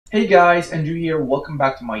Hey guys, Andrew here. Welcome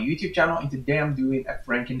back to my YouTube channel. And today I'm doing a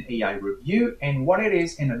FranknAI review. And what it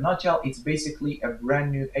is, in a nutshell, it's basically a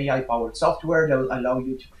brand new AI-powered software that will allow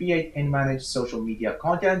you to create and manage social media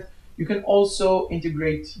content. You can also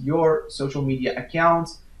integrate your social media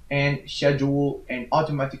accounts and schedule and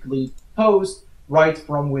automatically post right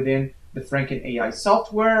from within the FranknAI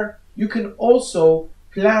software. You can also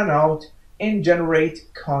plan out and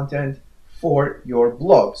generate content for your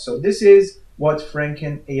blog. So this is what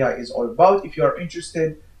FranknAI is all about. If you are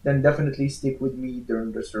interested, then definitely stick with me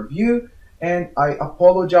during this review. And I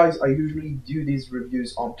apologize, I usually do these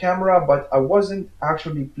reviews on camera, but I wasn't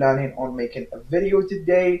actually planning on making a video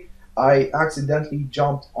today. I accidentally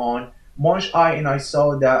jumped on MonchEye and I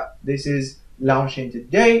saw that this is launching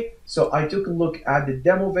today. So I took a look at the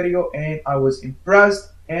demo video and I was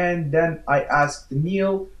impressed. And then I asked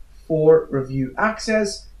Neil for review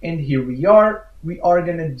access. And here we are. We are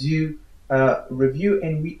gonna do review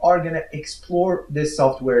and we are going to explore this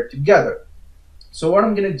software together. So what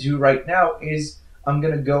I'm going to do right now is I'm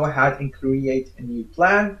going to go ahead and create a new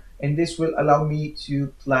plan, and this will allow me to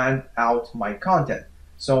plan out my content.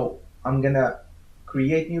 So I'm going to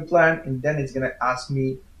create new plan, and then it's going to ask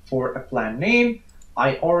me for a plan name.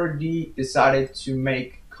 I already decided to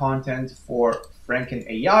make content for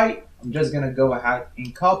FranknAI. I'm just going to go ahead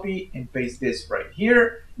and copy and paste this right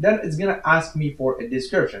here. Then it's going to ask me for a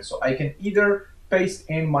description. So I can either paste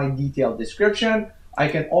in my detailed description. I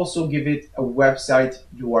can also give it a website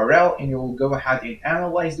URL, and it will go ahead and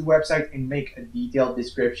analyze the website and make a detailed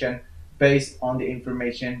description based on the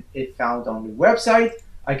information it found on the website.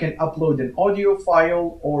 I can upload an audio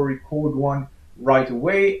file or record one right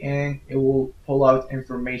away, and it will pull out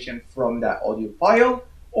information from that audio file,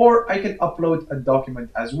 or I can upload a document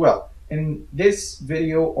as well. In this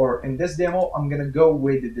video or in this demo, I'm going to go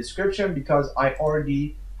with the description because I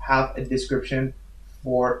already have a description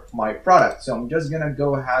for my product. So I'm just going to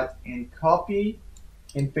go ahead and copy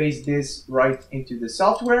and paste this right into the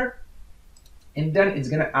software. And then it's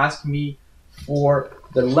going to ask me for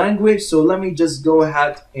the language. So let me just go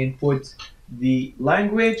ahead and put the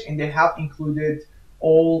language, and they have included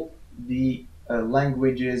all the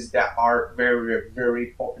languages that are very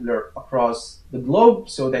popular across the globe.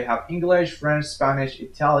 So they have English, French, Spanish,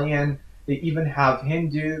 Italian. They even have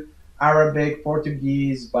Hindu, Arabic,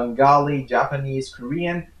 Portuguese, Bengali, Japanese,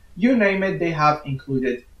 Korean, you name it, they have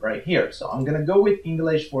included right here. So I'm gonna go with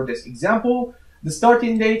English for this example. The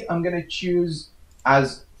starting date, I'm gonna choose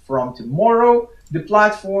as from tomorrow. The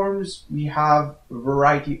platforms, we have a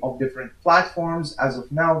variety of different platforms. As of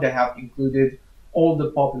now, they have included all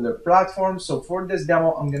the popular platforms. So for this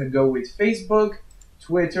demo, I'm going to go with Facebook,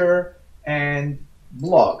 Twitter, and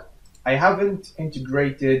blog. I haven't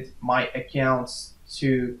integrated my accounts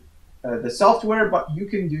to the software, but you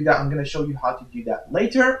can do that. I'm going to show you how to do that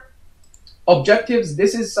later. Objectives,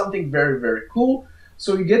 this is something very cool.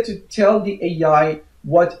 So you get to tell the AI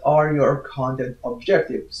what are your content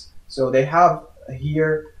objectives. So they have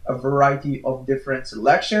here a variety of different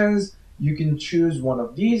selections. You can choose one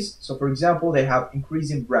of these. So for example, they have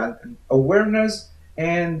increasing brand awareness,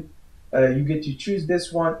 and you get to choose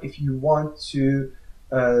this one if you want to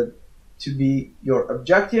be your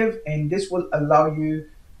objective, and this will allow you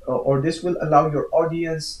this will allow your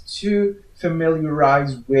audience to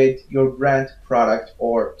familiarize with your brand, product,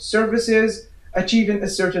 or services, achieving a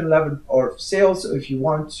certain level of sales. So if you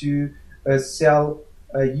want to sell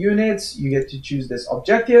units, you get to choose this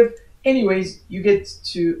objective. Anyways, you get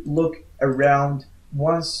to look around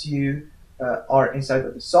once you are inside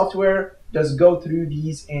of the software. Just go through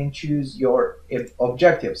these and choose your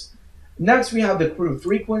objectives. Next, we have the crew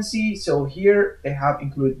frequency. So here they have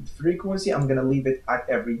included frequency. I'm going to leave it at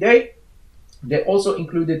every day. They also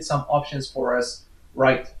included some options for us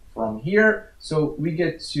right from here. So we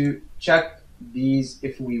get to check these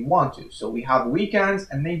if we want to. So we have weekends,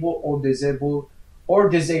 enable or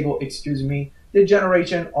disable, excuse me, the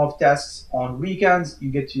generation of tasks on weekends.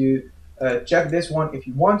 You get to check this one if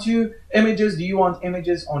you want to. Images, do you want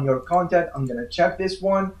images on your content? I'm gonna check this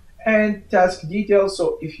one. And task details,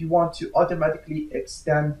 so if you want to automatically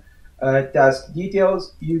extend task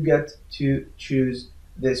details, you get to choose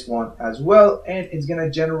this one as well. And it's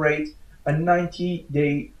gonna generate a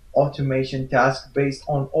 90-day automation task based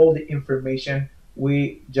on all the information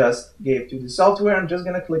we just gave to the software. I'm just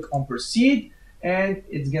gonna click on proceed, and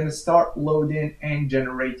it's gonna start loading and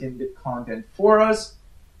generating the content for us.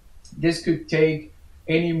 This could take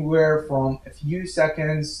anywhere from a few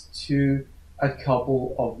seconds to a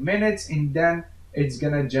couple of minutes, and then it's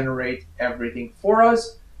gonna generate everything for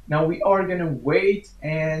us. Now we are gonna wait,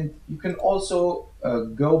 and you can also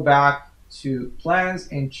go back to plans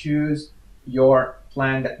and choose your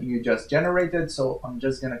plan that you just generated. So I'm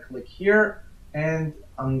just gonna click here and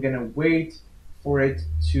I'm gonna wait for it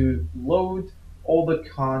to load all the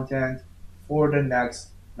content for the next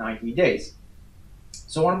 90 days.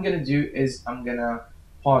 So what I'm gonna do is I'm gonna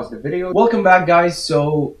pause the video. Welcome back, guys.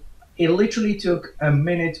 So it literally took a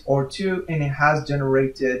minute or two and it has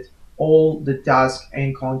generated all the task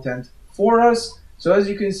and content for us. So as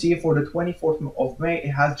you can see, for the 24th of May,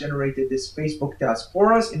 it has generated this Facebook task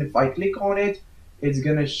for us. And if I click on it, it's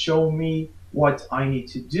gonna show me what I need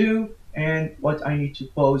to do and what I need to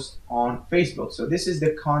post on Facebook. So this is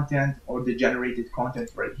the content or the generated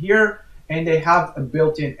content right here. And they have a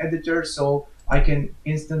built-in editor, so I can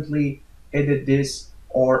instantly edit this,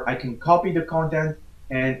 or I can copy the content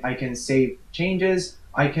and I can save changes.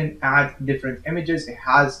 I can add different images. It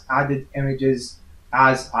has added images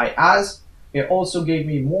as I asked. It also gave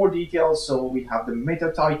me more details. So we have the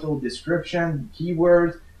meta title, description,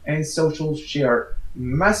 keywords, and social share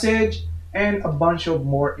message, and a bunch of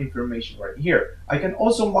more information right here. I can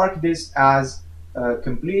also mark this as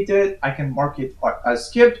completed. I can mark it as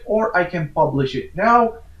skipped, or I can publish it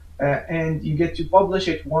now. And you get to publish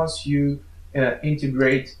it once you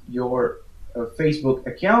integrate your Facebook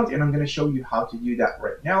account. And I'm going to show you how to do that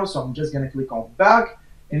right now. So I'm just going to click on back,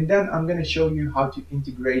 and then I'm going to show you how to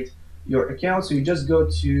integrate your account. So you just go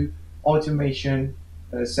to automation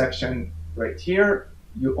section right here.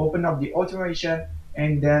 You open up the automation,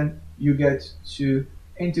 and then you get to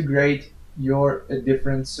integrate your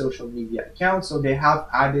different social media accounts. So they have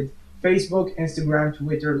added Facebook, Instagram,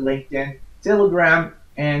 Twitter, LinkedIn, Telegram,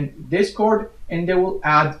 and Discord, and they will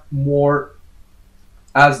add more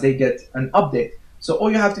as they get an update. So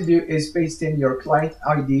all you have to do is paste in your client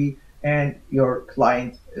ID and your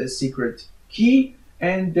client secret key,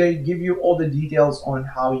 and they give you all the details on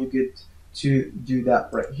how you get to do that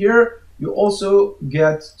right here. You also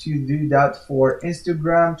get to do that for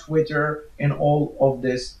Instagram, Twitter, and all of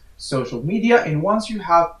this social media. And once you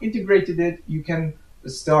have integrated it, you can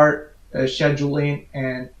start scheduling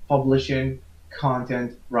and publishing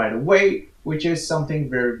content right away, which is something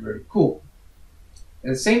very, very cool.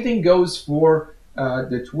 And the same thing goes for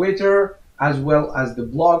the Twitter as well as the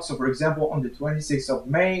blog. So for example, on the 26th of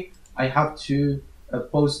May, I have to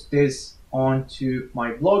post this onto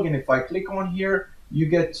my blog. And if I click on here, you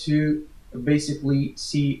get to basically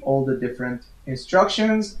see all the different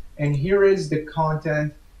instructions. And here is the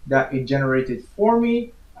content that it generated for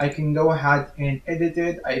me. I can go ahead and edit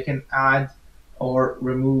it. I can add or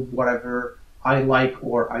remove whatever I like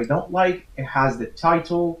or I don't like. It has the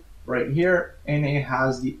title right here, and it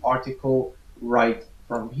has the article right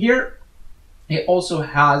from here. It also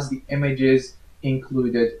has the images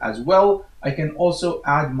included as well. I can also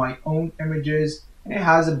add my own images, and it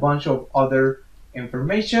has a bunch of other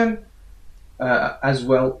information as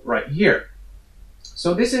well right here.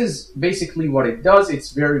 So this is basically what it does.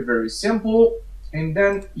 It's very, very simple. And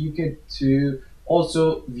then you get to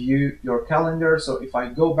also view your calendar. So if I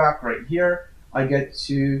go back right here, I get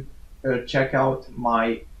to check out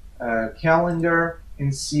my calendar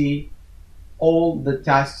and see all the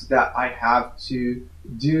tasks that I have to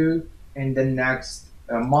do in the next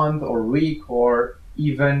month or week or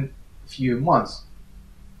even few months.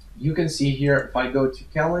 You can see here, if I go to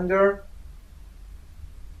calendar,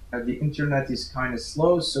 the internet is kind of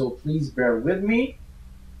slow, so please bear with me.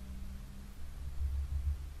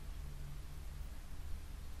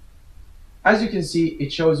 As you can see,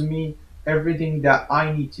 it shows me everything that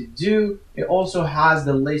I need to do. It also has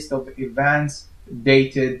the list of events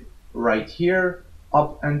dated right here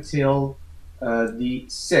up until the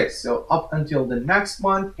 6th, so up until the next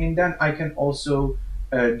month. And then I can also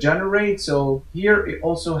generate. So here it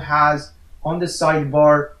also has on the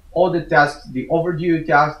sidebar all the tasks, the overdue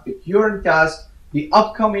task, the current task, the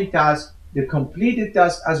upcoming task, the completed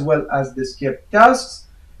task, as well as the skipped tasks.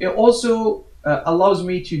 It also allows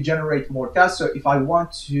me to generate more tasks. So if I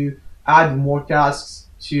want to add more tasks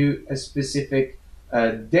to a specific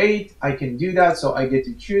date, I can do that. So I get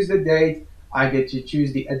to choose the date, I get to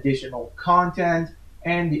choose the additional content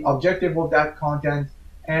and the objective of that content,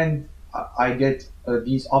 and I get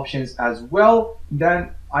these options as well.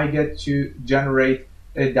 Then I get to generate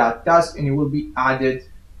that task, and it will be added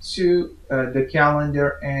to the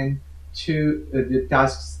calendar and to the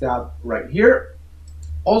tasks tab right here.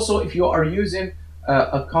 Also, if you are using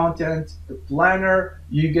a content planner,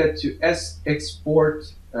 you get to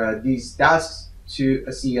export these tasks to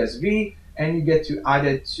a CSV, and you get to add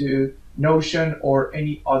it to Notion or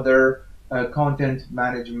any other content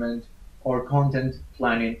management or content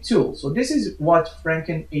planning tool. So this is what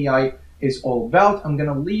FranknAI is all about. I'm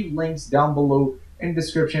gonna leave links down below in the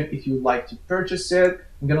description if you'd like to purchase it.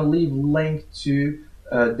 I'm gonna leave link to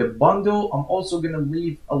the bundle. I'm also gonna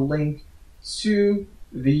leave a link to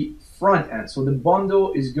the front end. So the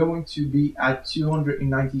bundle is going to be at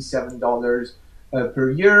 $297 per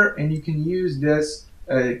year, and you can use this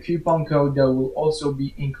coupon code that will also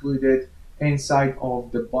be included inside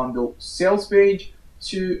of the bundle sales page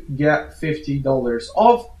to get $50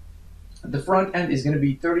 off. The front end is going to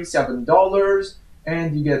be $37,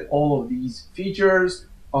 and you get all of these features.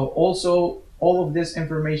 Also, all of this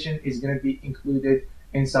information is going to be included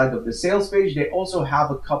inside of the sales page. They also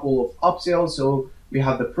have a couple of upsells. So we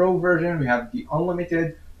have the pro version, we have the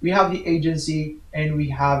unlimited, we have the agency, and we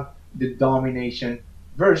have the domination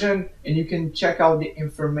version. And you can check out the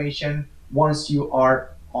information once you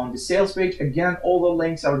are on the sales page. Again, all the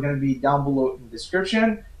links are going to be down below in the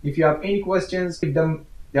description. If you have any questions, leave them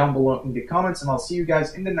down below in the comments, and I'll see you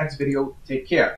guys in the next video. Take care.